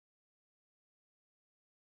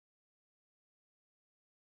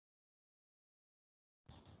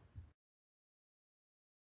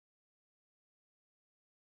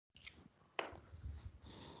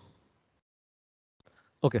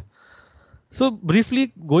Okay. So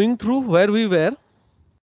briefly going through where we were.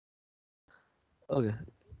 Okay.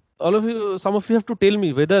 All of you, some of you have to tell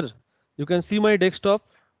me whether you can see my desktop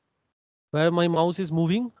where my mouse is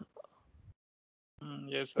moving.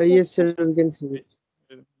 Yes, sir. Yes, sir, we can see it.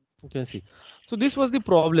 You can see. So this was the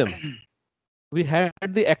problem. We had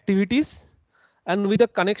the activities and with the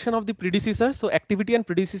connection of the predecessor. So activity and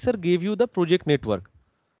predecessor gave you the project network.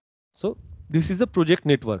 So this is the project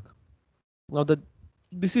network. Now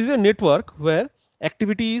this is a network where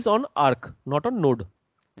activity is on arc, not on node.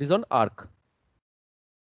 It is on arc.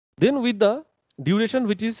 Then with the duration,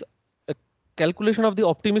 which is a calculation of the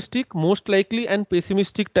optimistic, most likely and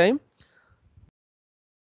pessimistic time,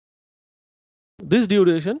 this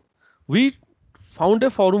duration, we found a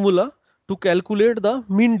formula to calculate the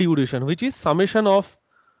mean duration, which is summation of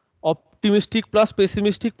optimistic plus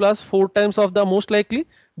pessimistic plus 4 times of the most likely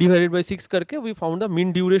divided by 6 करके we found the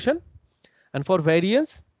mean duration. And for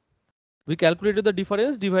variance, we calculated the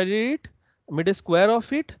difference, divided it, made a square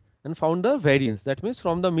of it, and found the variance. That means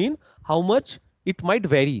from the mean, how much it might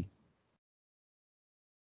vary.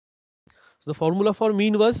 So the formula for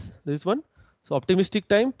mean was this one. So optimistic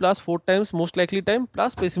time plus 4 times most likely time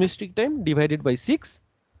plus pessimistic time divided by 6.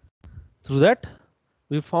 Through that,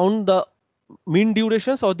 we found the mean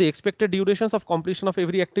durations or the expected durations of completion of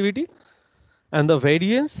every activity, and the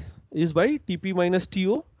variance is by TP minus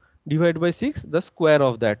TO divided by 6. The square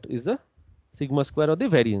of that is the sigma square of the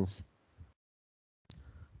variance.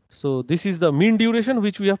 So this is the mean duration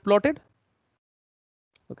which we have plotted.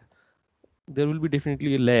 Okay. There will be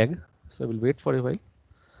definitely a lag, so I will wait for a while.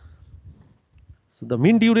 So the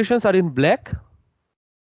mean durations are in black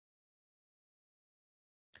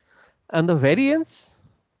and the variance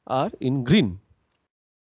are in green.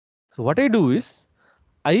 So what I do is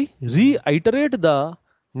I reiterate the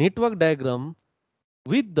network diagram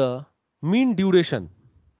with the mean duration,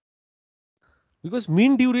 because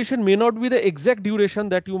mean duration may not be the exact duration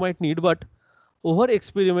that you might need, but over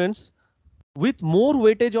experiments with more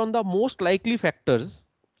weightage on the most likely factors,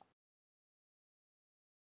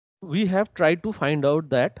 we have tried to find out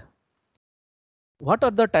that what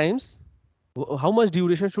are the times, how much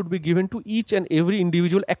duration should be given to each and every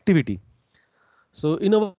individual activity. So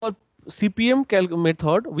in our CPM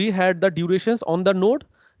method, we had the durations on the node.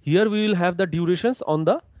 Here we will have the durations on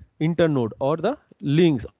the internode or the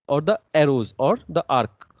links or the arrows or the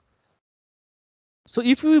arc. So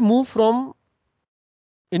if we move from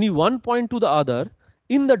any one point to the other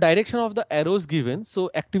in the direction of the arrows given, so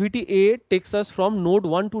activity A takes us from node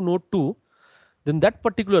 1 to node 2, then that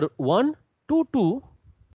particular 1 to 2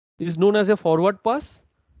 is known as a forward pass.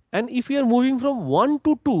 And if we are moving from 1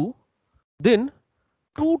 to 2, then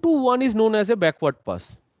 2 to 1 is known as a backward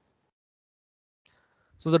pass.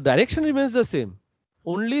 So the direction remains the same.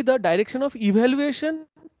 Only the direction of evaluation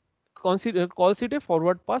calls it a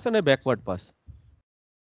forward pass and a backward pass.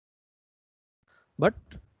 But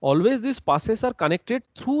always these passes are connected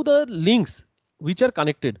through the links which are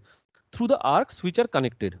connected, through the arcs which are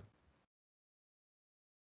connected.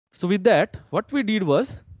 So with that, what we did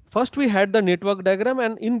was, first we had the network diagram,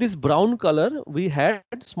 and in this brown color, we had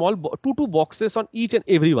small two boxes on each and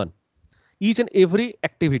every one, each and every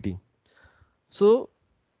activity. So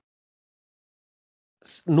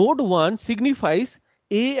node 1 signifies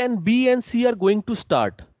A and B and C are going to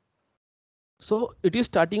start. So it is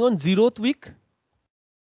starting on 0th week.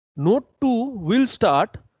 Node 2 will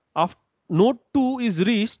start after node 2 is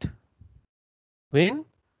reached when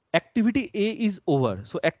activity A is over.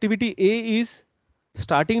 So activity A is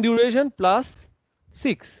starting duration plus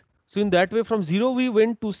 6. So in that way, from 0 we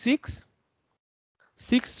went to 6.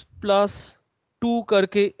 6 plus 2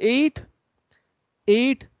 करके 8.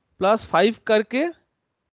 8 plus 5 करके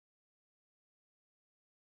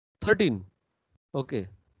 13. Okay,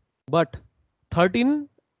 but 13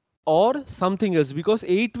 or something else, because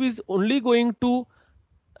 8 is only going to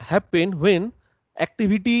happen when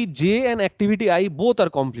activity J and activity I both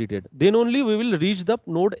are completed. Then only we will reach the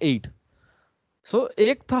node 8. So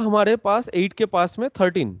एक था हमारे पास 8 के पास में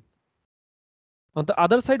 13. On the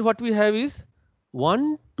other side, what we have is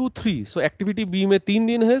 1 to 3. So activity B में 3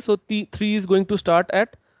 दिन है. So 3 is going to start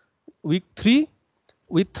at week 3.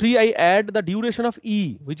 With 3 I add the duration of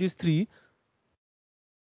E, which is 3.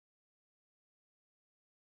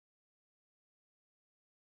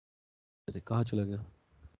 कहाँ चला गया?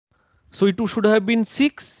 So it should have been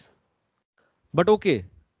 6. But okay,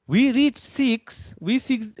 we reach 6. We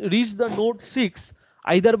reach the node 6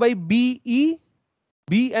 either by B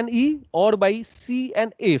and E or by C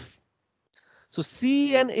and F. So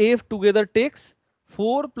C and F together takes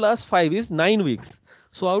 4 plus 5 is 9 weeks.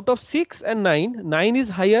 So out of 6 and 9, 9 is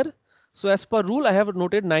higher. So as per rule, I have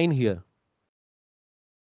noted 9 here.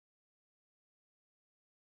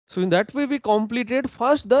 So in that way, we completed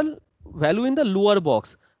first the value in the lower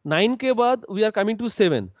box. 9 ke baad we are coming to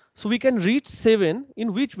 7. So we can reach 7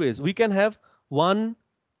 in which ways? We can have 1,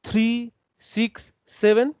 3, 6,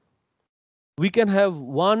 7. We can have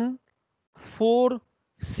 1, 4,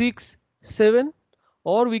 6, 7,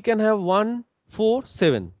 or we can have 1, 4,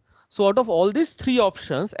 7. So out of all these three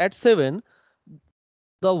options at 7,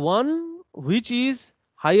 the one which is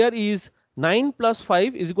higher is 9 plus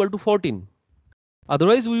 5 is equal to 14.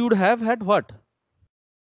 Otherwise, we would have had what?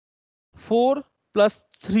 4 plus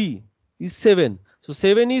 3 is 7. So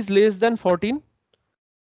 7 is less than 14.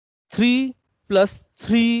 3 plus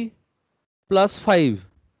 3 plus 5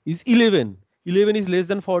 is 11. 11 is less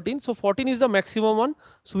than 14. So 14 is the maximum one.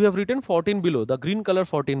 So we have written 14 below, the green color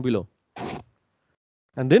 14 below.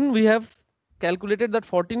 And then we have calculated that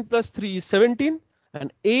 14 plus 3 is 17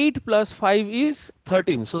 and 8 plus 5 is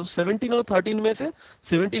 13. So 17 or 13 mein se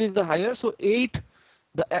 17 is the higher. So 8,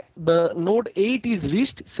 the node 8 is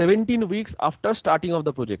reached 17 weeks after starting of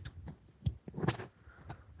the project.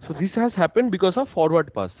 So this has happened because of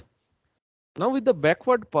forward pass. Now with the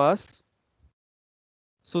backward pass,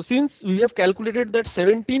 so since we have calculated that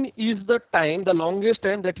 17 is the time, the longest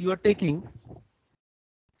time that you are taking,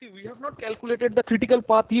 see, we have not calculated the critical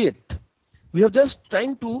path yet. We are just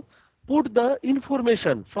trying to put the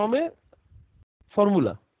information from a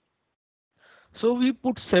formula. So we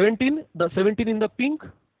put 17, the 17 in the pink,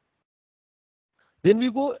 then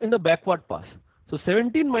we go in the backward pass. So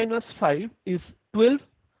 17 minus 5 is 12,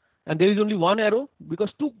 and there is only one arrow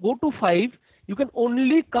because to go to 5, you can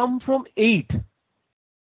only come from 8.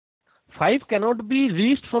 5 cannot be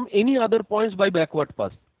reached from any other points by backward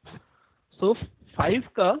pass. So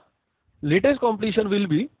 5 ka latest completion will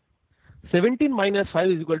be 17 minus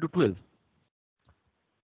 5 is equal to 12.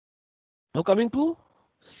 Now coming to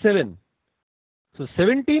 7. So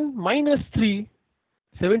 17 minus 3,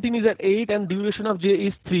 17 is at 8 and duration of j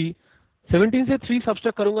is 3. 17 से 3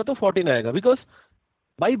 subtract करूंगा तो 14 आएगा because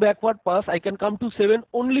by backward pass I can come to 7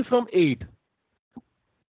 only from 8.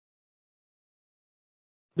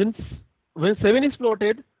 Then when 7 is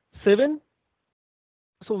plotted, 7,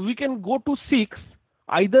 so we can go to 6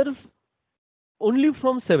 either only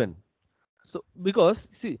from 7. So because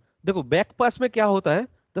see, देखो back pass में क्या होता है?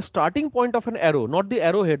 The starting point of an arrow, not the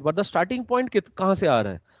arrowhead, but the starting point कहाँ से आ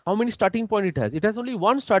रहा है? How many starting point it has? It has only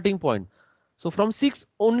one starting point. So from 6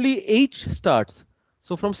 only h starts.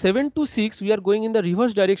 So from 7 to 6 we are going in the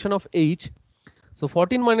reverse direction of h. So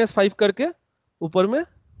 14 minus 5 करके ऊपर में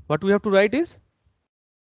what we have to write is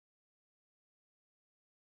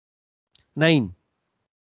 9.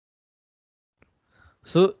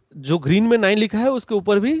 So जो green में 9 लिखा है उसके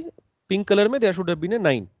ऊपर भी pink color में there should have been a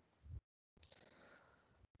 9.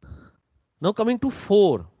 Now coming to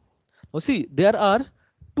 4. Now see, there are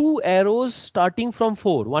two arrows starting from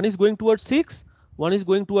 4. One is going towards 6, one is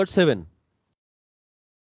going towards 7.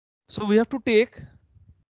 So we have to take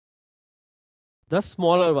the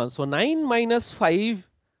smaller one. So 9 minus 5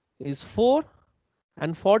 is 4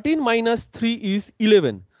 and 14 minus 3 is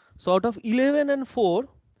 11. So out of 11 and 4,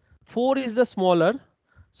 4 is the smaller.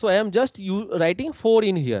 So I am just writing 4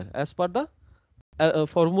 in here as per the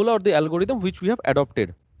formula or the algorithm which we have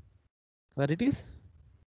adopted. Where it is?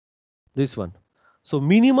 This one. So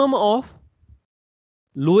minimum of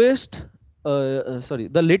lowest,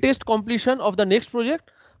 the latest completion of the next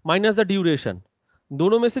project minus the duration.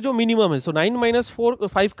 दोनों में से जो minimum है, so 9 minus 4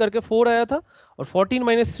 5 करके 4 आया था और 14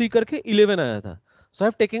 minus 3 करके 11 आया था. So I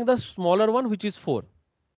have taken the smaller one which is 4.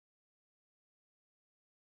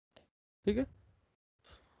 ठीक है?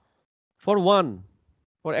 For 1,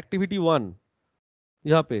 for activity 1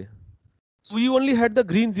 यहाँ पे, so we only had the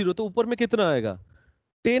green 0, तो ऊपर में कितना आएगा?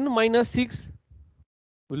 10 minus 6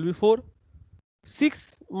 will be 4.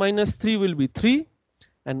 6 minus 3 will be 3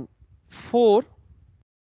 and 4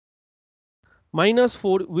 minus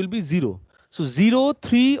 4 will be 0. So 0,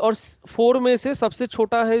 3 और 4 में से सबसे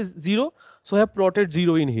छोटा है 0. So I have plotted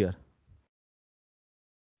 0 in here.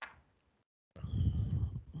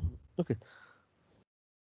 Okay.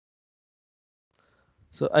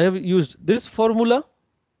 So I have used this formula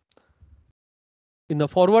in the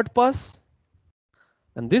forward pass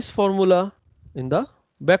and this formula in the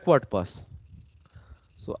backward pass.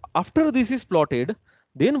 So after this is plotted,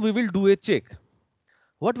 then we will do a check.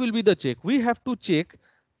 What will be the check? We have to check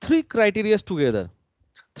 3 criteria together,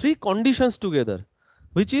 3 conditions together,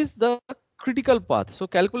 which is the critical path. So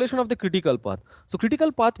calculation of the critical path. So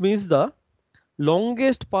critical path means the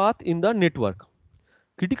longest path in the network.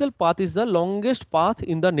 Critical path is the longest path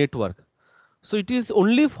in the network. So it is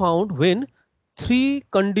only found when three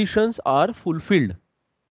conditions are fulfilled.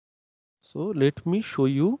 So let me show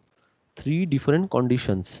you three different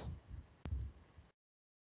conditions.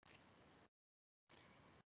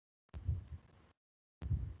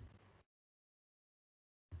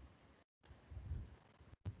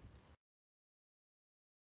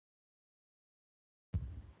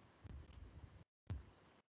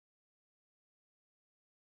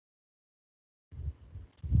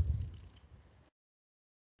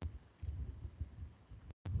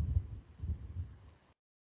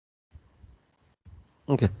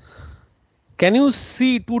 Okay. Can you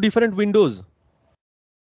see two different windows?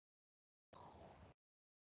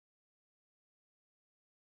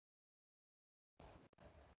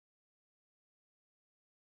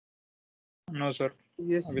 No sir,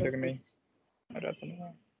 Yes, अभी sir. तक नहीं, मेरा तो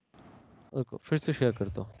नहीं। देखो फिर से share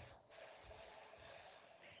करता हूँ.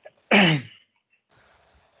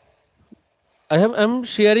 I'm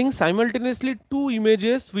sharing simultaneously two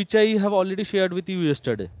images which I have already shared with you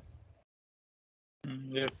yesterday.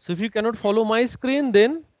 Yes. So if you cannot follow my screen,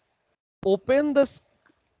 then open the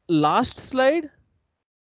last slide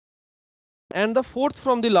and the fourth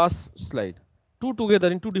from the last slide. Two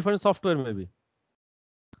together in two different software maybe.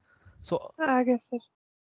 So आ गया sir.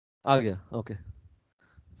 आ गया. Okay.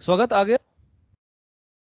 स्वागत आ गया.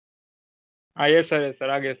 yes sir,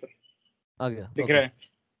 आ गया sir. आ गया. दिख Okay. रहा है.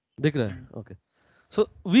 दिख रहा है. Okay. So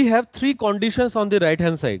we have three conditions on the right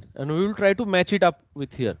hand side and we will try to match it up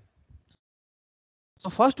with here. So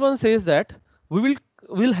first one says that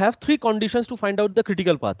will have three conditions to find out the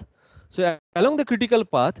critical path. So along the critical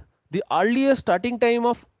path, the earliest starting time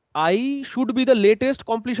of I should be the latest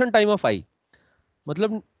completion time of I.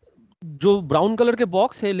 मतलब जो brown colour के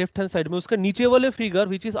box है left hand side में उसका नीचे वाले figure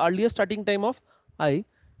which is earliest starting time of I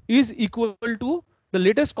is equal to the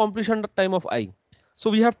latest completion time of I. So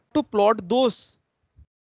we have to plot those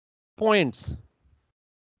points,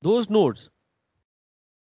 those nodes,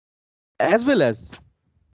 as well as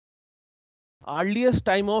earliest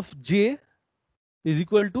time of j is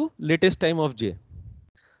equal to latest time of j.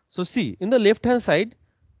 So see in the left hand side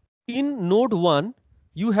in node 1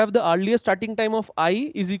 you have the earliest starting time of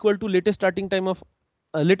I is equal to latest starting time of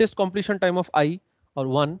latest completion time of I or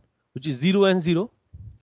 1 which is 0 and 0.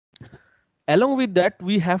 Along with that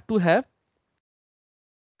we have to have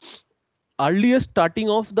earliest starting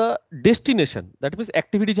of the destination, that means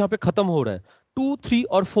activity जहाँ पे खत्म हो रहा है 2, 3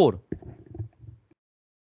 or 4.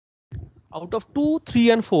 Out of 2, 3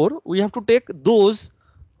 and 4 we have to take those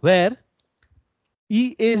where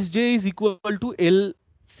ESJ is equal to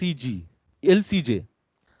LCJ.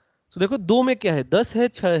 So देखो दो में क्या है 10 है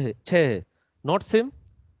 6 है नॉट सेम.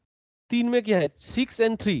 तीन में क्या है 6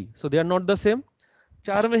 and 3 so they are not the same.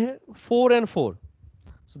 चार में है 4 and 4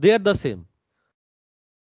 so they are the same.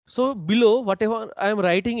 So below whatever I am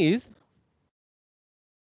writing is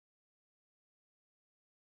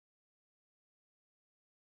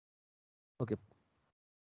okay.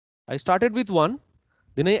 I started with 1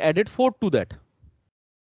 then I added 4 to that.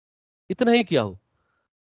 इतना ही किया हो.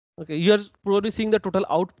 Okay, you are probably seeing the total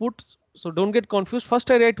output so don't get confused.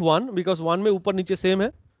 First I write 1 because 1 में ऊपर नीचे same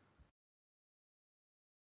है.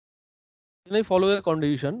 Then I follow a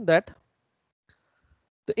condition that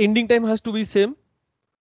the ending time has to be same.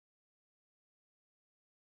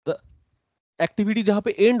 The activity जहां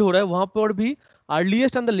पे end हो रहा है वहां पर भी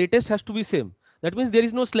earliest and the latest has to be same. That means there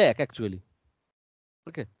is no slack actually.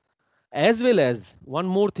 Okay. As well as one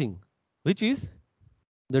more thing, which is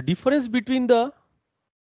the difference between the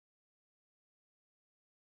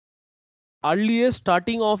earliest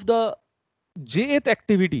starting of the jth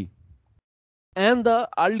activity and the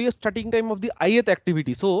earliest starting time of the ith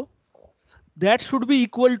activity. So that should be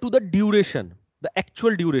equal to the duration, the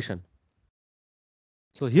actual duration.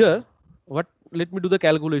 So here, what? Let me do the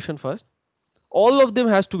calculation first. All of them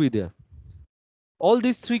has to be there. All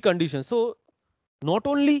these three conditions. So not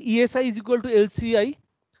only ESI is equal to LCI,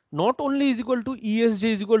 not only is equal to ESJ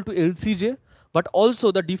is equal to LCJ, but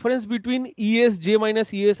also the difference between ESJ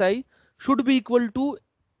minus ESI should be equal to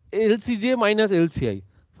LCJ minus LCI.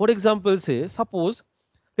 For example, say, suppose,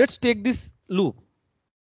 let's take this loop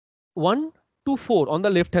 1 to 4 on the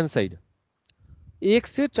left hand side. एक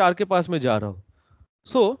से चार के पास में जा रहा हूं.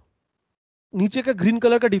 So नीचे का ग्रीन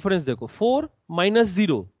कलर का डिफरेंस देखो 4 minus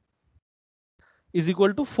 0 is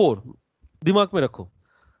equal to 4. दिमाग में रखो.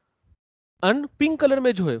 And पिंक कलर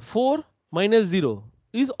में जो है 4 minus 0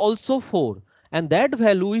 is also 4 and that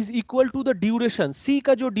value is equal to the duration. C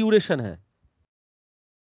का जो ड्यूरेशन है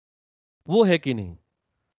वो है कि नहीं.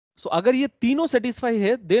 So अगर ये तीनों सेटिस्फाई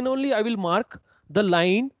है then only I will mark the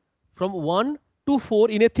line from 1 to 4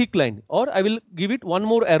 in a thick line or I will give it one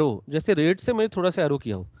more arrow. जैसे रेड से मैंने थोड़ा सा arrow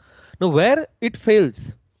किया हो. Now where it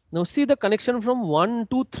fails, now see the connection from 1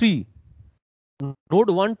 to 3, node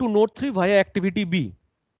 1 to node 3 via activity B.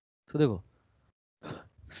 So देखो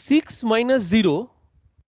 6 minus 0,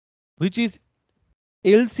 which is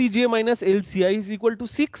LCJ minus LCI is equal to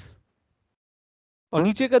 6, और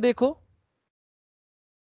नीचे का देखो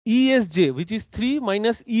ESJ, which is 3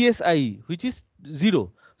 minus ESI, which is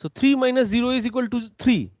 0. So 3 minus 0 is equal to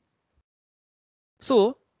 3.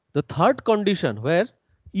 So the third condition where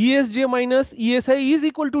ESJ minus ESI is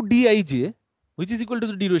equal to DIJ, which is equal to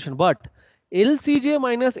the duration, but LCJ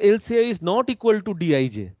minus LCI is not equal to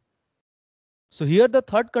DIJ. So here the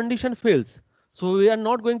third condition fails. So we are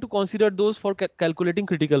not going to consider those for calculating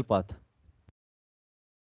critical path.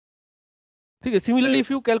 Okay. Similarly, if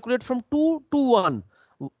you calculate from 2 to 1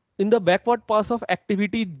 in the backward pass of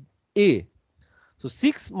activity A, so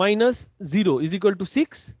 6 minus 0 is equal to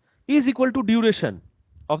 6 is equal to duration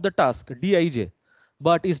of the task Dij,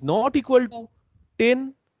 but is not equal to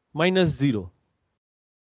 10 minus 0.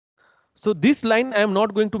 So this line I am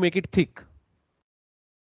not going to make it thick.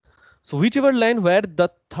 So whichever line where the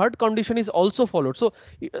third condition is also followed. So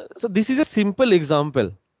this is a simple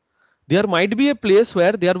example. There might be a place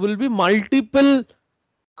where there will be multiple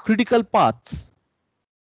critical paths.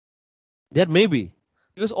 There may be,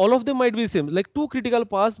 because all of them might be the same, like two critical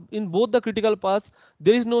paths. In both the critical paths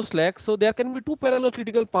there is no slack, so there can be two parallel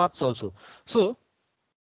critical paths also. So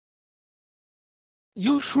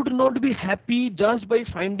you should not be happy just by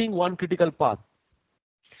finding one critical path.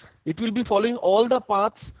 It will be following all the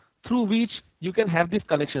paths through which you can have this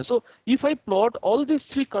connection. So if I plot all these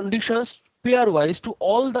three conditions pairwise to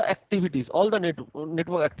all the activities, all the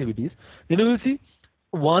network activities, then you will see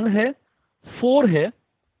 1 hai, 4 hai,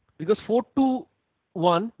 because 4 to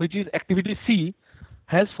 1, which is activity C,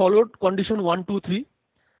 has followed condition 1, 2, 3.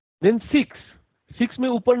 Then 6 में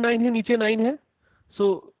ऊपर 9 है, नीचे 9 है.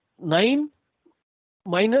 So 9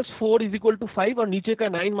 minus 4 is equal to 5, और नीचे का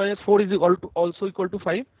 9 minus 4 is also equal to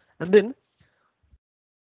 5. And then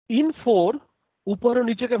in 4 ऊपर और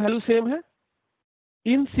नीचे का वैल्यू सेम है,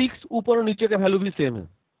 in 6 ऊपर और नीचे का वैल्यू भी सेम है.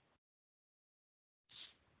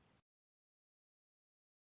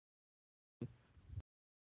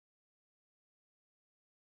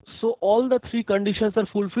 So all the three conditions are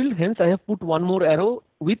fulfilled, hence I have put one more arrow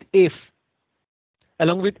with F,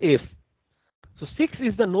 along with F. So 6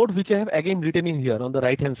 is the node which I have again written in here on the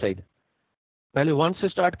right hand side. पहले 1 से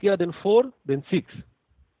start किया, then 4, then 6.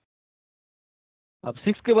 अब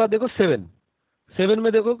 6 के बाद देखो 7. 7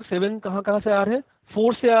 में देखो 7 कहाँ से आ रहे हैं,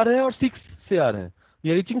 4 से आ रहे हैं और 6 से आ रहे हैं.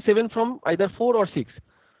 We are reaching 7 from either 4 or 6.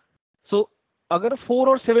 So अगर 4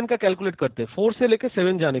 और 7 का कैलकुलेट करते हैं 4 से लेके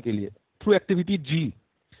 7 जाने के लिए through activity G,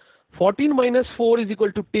 14 minus 4 is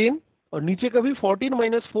equal to 10, और नीचे का भी 14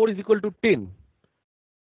 minus 4 is equal to 10.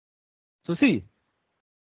 So see,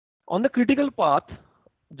 on the critical path,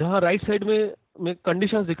 जहां राइट साइड में मैं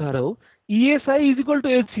कंडीशंस दिखा रहा हूं, ESI is equal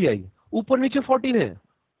to LCI, ऊपर नीचे 14 है,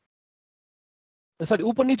 सॉरी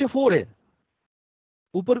ऊपर नीचे 4 है,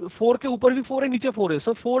 ऊपर 4 के ऊपर भी 4 है, नीचे 4 है,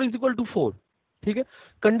 so 4 is equal to 4. ठीक है.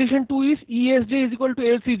 Condition 2 is ESJ is equal to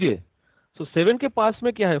LCJ. So 7 के पास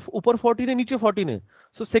में क्या है, ऊपर 14 है, नीचे 14 है.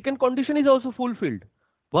 So second condition is also fulfilled,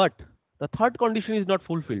 but the third condition is not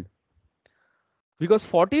fulfilled, because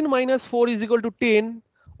 14 minus 4 is equal to 10,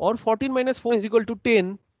 or 14 minus 4 is equal to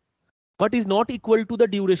 10, but is not equal to the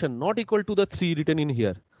duration, not equal to the 3 written in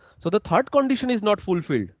here. So the third condition is not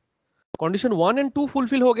fulfilled. Condition 1 and 2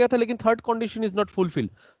 fulfill हो गया था, लेकिन third condition is not fulfilled.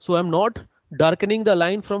 So I am not darkening the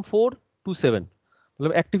line from 4 to 7.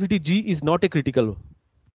 मतलब activity G is not a critical.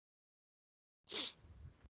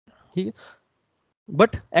 ठीक है.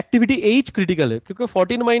 But activity H critical है, क्योंकि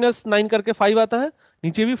 14 minus 9 करके 5 आता है,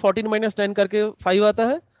 नीचे भी 14 माइनस 9 करके 5 आता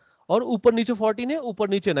है, और ऊपर नीचे 14 है, ऊपर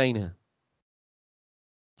नीचे 9 है.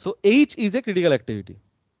 सो H is a critical activity.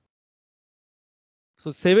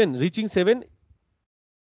 So 7 reaching 7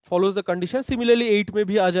 follows the condition. Similarly 8 में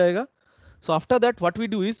भी आ जाएगा. So after that what we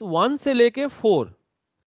do is 1 से लेके 4,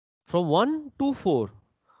 फ्रॉम 1 टू 4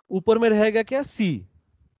 ऊपर में रहेगा क्या, C,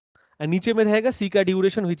 और नीचे में रहेगा C का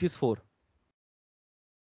duration which is 4.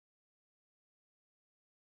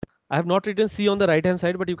 I have not written C on the right hand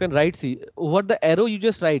side, but you can write C. Over the arrow you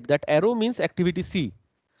just write that arrow means activity C,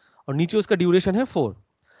 और नीचे उसका duration है 4.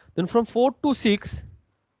 Then from 4 to 6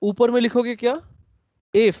 ऊपर में लिखोगे क्या,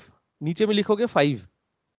 F, नीचे में लिखोगे 5.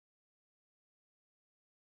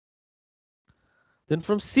 Then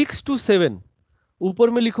from 6 to 7 ऊपर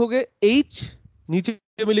में लिखोगे H, नीचे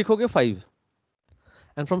में लिखोगे 5.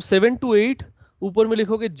 And from 7 to 8 ऊपर में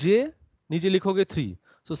लिखोगे J, नीचे लिखोगे 3.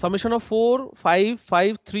 So summation of 4, 5,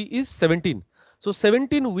 5, 3 is 17. So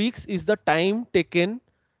 17 weeks is the time taken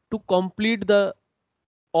to complete the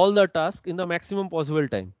all the tasks in the maximum possible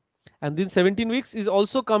time. And this 17 weeks is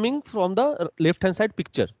also coming from the left hand side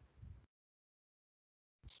picture.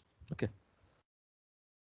 Okay.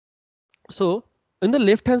 So in the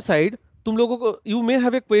left hand side, you may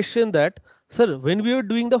have a question that, sir, when we were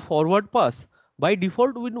doing the forward pass, by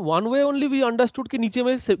default in one way only we understood कि नीचे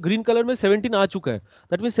में green color में 17 आ चुका है.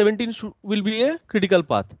 That means 17 will be a critical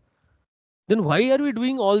path. Then why are we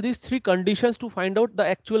doing all these three conditions to find out the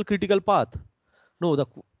actual critical path? No, the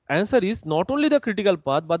answer is not only the critical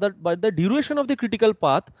path, but the duration of the critical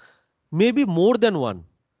path may be more than one.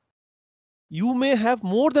 You may have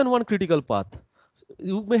more than one critical path.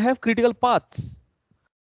 You may have critical paths.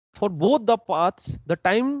 For both the paths, the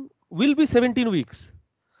time will be 17 weeks.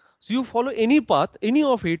 So you follow any path, any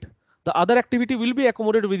of it, the other activity will be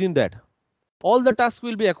accommodated within that. All the tasks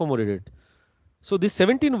will be accommodated. So this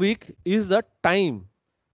 17 week is the time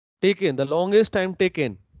taken, the longest time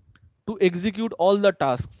taken to execute all the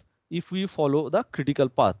tasks if we follow the critical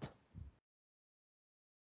path.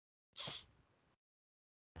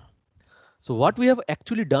 So what we have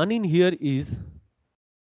actually done in here is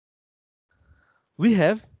we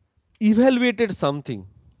have evaluated something.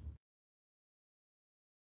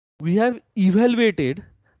 We have evaluated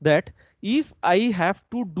that if I have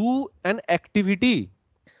to do an activity,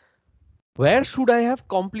 where should I have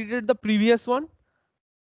completed the previous one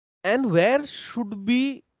and where should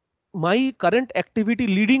be my current activity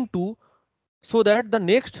leading to, so that the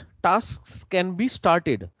next tasks can be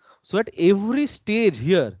started. So at every stage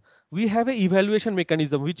here, we have an evaluation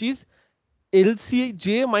mechanism, which is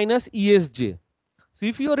LCJ minus ESJ. So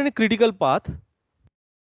if you are in a critical path,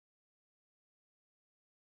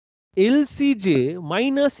 LCJ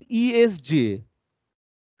minus ESJ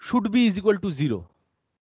should be is equal to 0.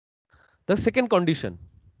 The second condition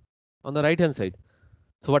on the right hand side.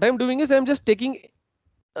 So what I am doing is I am just taking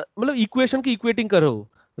मतलब equation की equating कर रहा हूँ,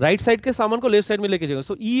 right side के सामान को left side में लेके जाएगा.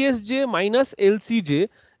 सो ESJ minus LCJ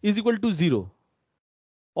is equal to 0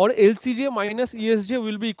 or LCJ minus ESJ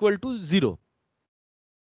will be equal to 0.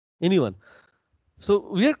 Anyone? So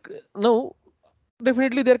we are now,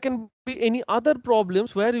 definitely there can be any other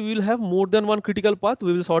problems where we will have more than one critical path.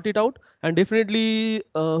 We will sort it out, and definitely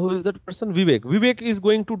who is that person? Vivek is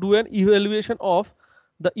going to do an evaluation of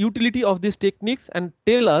the utility of these techniques and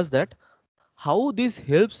tell us that how this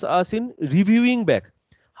helps us in reviewing back,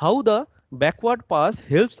 how the backward pass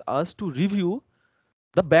helps us to review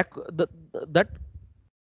the that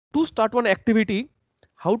to start one activity,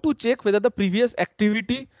 how to check whether the previous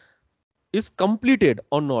activity is completed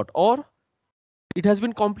or not, or it has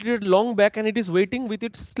been completed long back and it is waiting with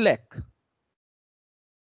its slack.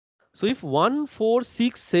 So if 1, 4,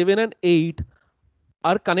 6, 7 and 8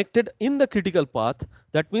 are connected in the critical path,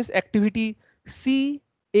 that means activity C,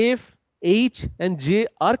 F, H and J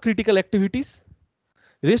are critical activities.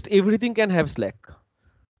 Rest everything can have slack.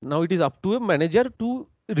 Now it is up to a manager to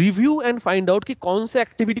review and find out कि कौन से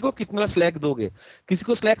activity को कितना slack दोगे, किसी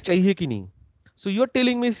को slack चाहिए कि नहीं. So you are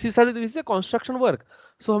telling me sir, this is a construction work.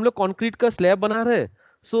 So हम लोग concrete का slab बना रहे हैं.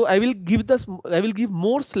 So I will give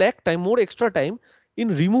more slack time, more extra time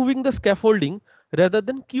in removing the scaffolding rather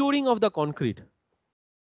than curing of the concrete.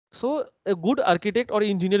 So a good architect or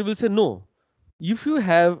engineer will say no. If you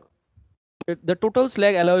have the total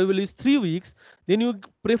slack allowable is 3 weeks, then you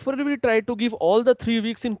preferably try to give all the 3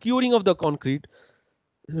 weeks in curing of the concrete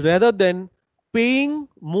rather than paying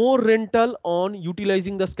more rental on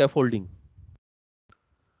utilizing the scaffolding.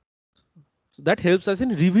 So that helps us in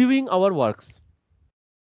reviewing our works.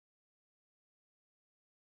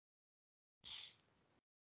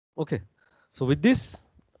 Okay, so with this,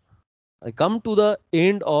 I come to the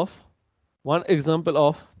end of one example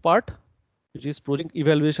of part, which is project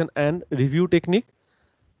evaluation and review technique.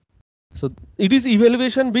 So it is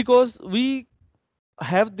evaluation because we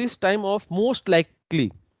have this time of most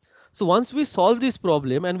likely. So once we solve this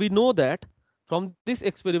problem and we know that from this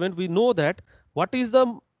experiment, we know that what is the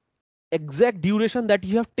exact duration that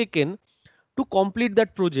you have taken to complete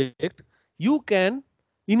that project, you can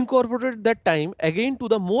incorporate that time again to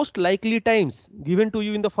the most likely times given to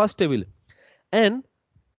you in the first table and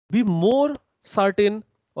be more certain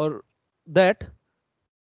or that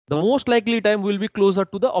the most likely time will be closer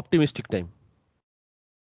to the optimistic time.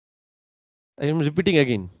 I am repeating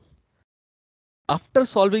again. After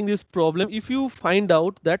solving this problem, if you find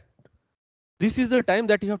out that this is the time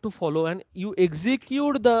that you have to follow and you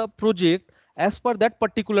execute the project as per that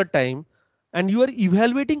particular time, and you are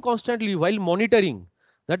evaluating constantly while monitoring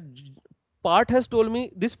that part has told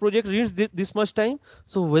me this project needs this much time,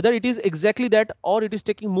 so whether it is exactly that or it is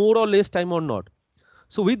taking more or less time or not.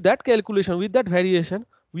 So with that calculation, with that variation,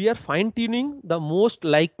 we are fine tuning the most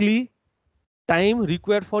likely time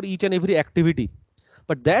required for each and every activity,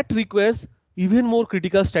 but that requires even more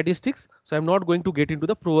critical statistics. So I'm not going to get into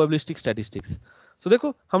the probabilistic statistics. So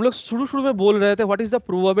देखो हम लोग शुरू शुरू में बोल रहे थे what is the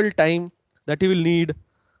probable time that you will need,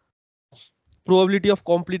 probability of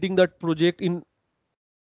completing that project in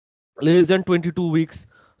less than 22 weeks.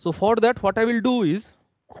 So for that what I will do is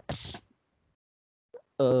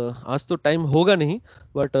आज तो टाइम होगा नहीं,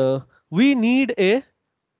 but we need a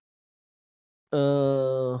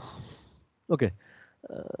okay,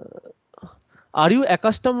 are you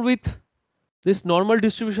accustomed with this normal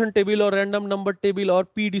distribution table or random number table or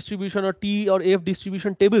p distribution or t or f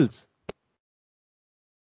distribution tables?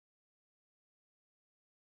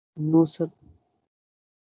 No sir.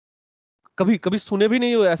 कभी कभी सुने भी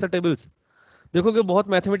नहीं हो ऐसा टेबल्स? देखो कि बहुत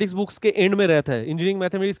मैथमेटिक्स बुक्स के एंड में रहता है, इंजीनियरिंग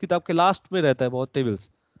मैथमेटिक्स किताब के लास्ट में रहता है बहुत tables.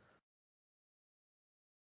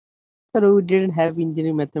 Sir, we didn't have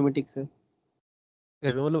engineering mathematics sir.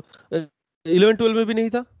 मतलब 11-12 में भी नहीं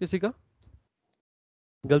था किसी का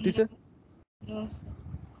गलती से?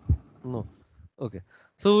 No. Okay.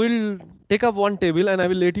 So we'll take up one table and I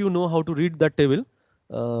will let you know how to read that table.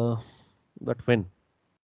 But when?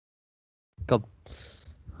 Come.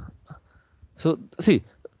 So see,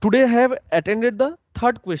 today I have attended the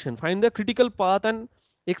third question. Find the critical path and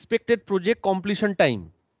expected project completion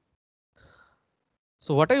time.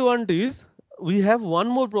 So what I want is, we have one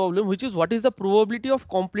more problem, which is what is the probability of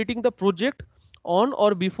completing the project on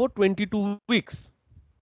or before 22 weeks.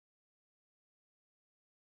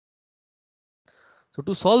 So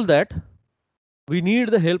to solve that, we need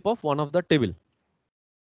the help of one of the table.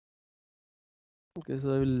 Okay,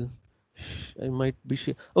 so I might be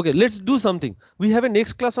okay, let's do something. We have a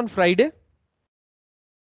next class on Friday,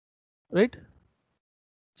 right?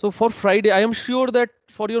 So for Friday, I am sure that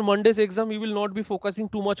for your Monday's exam, you will not be focusing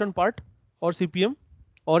too much on PERT or CPM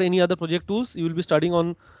or any other project tools. You will be studying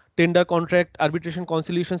on tender, contract, arbitration,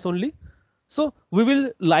 conciliations only. So we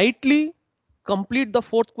will lightly complete the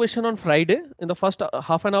fourth question on Friday in the first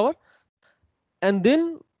half an hour, and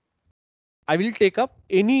then I will take up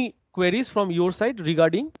any queries from your side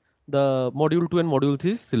regarding the module 2 and module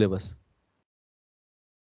 3 syllabus.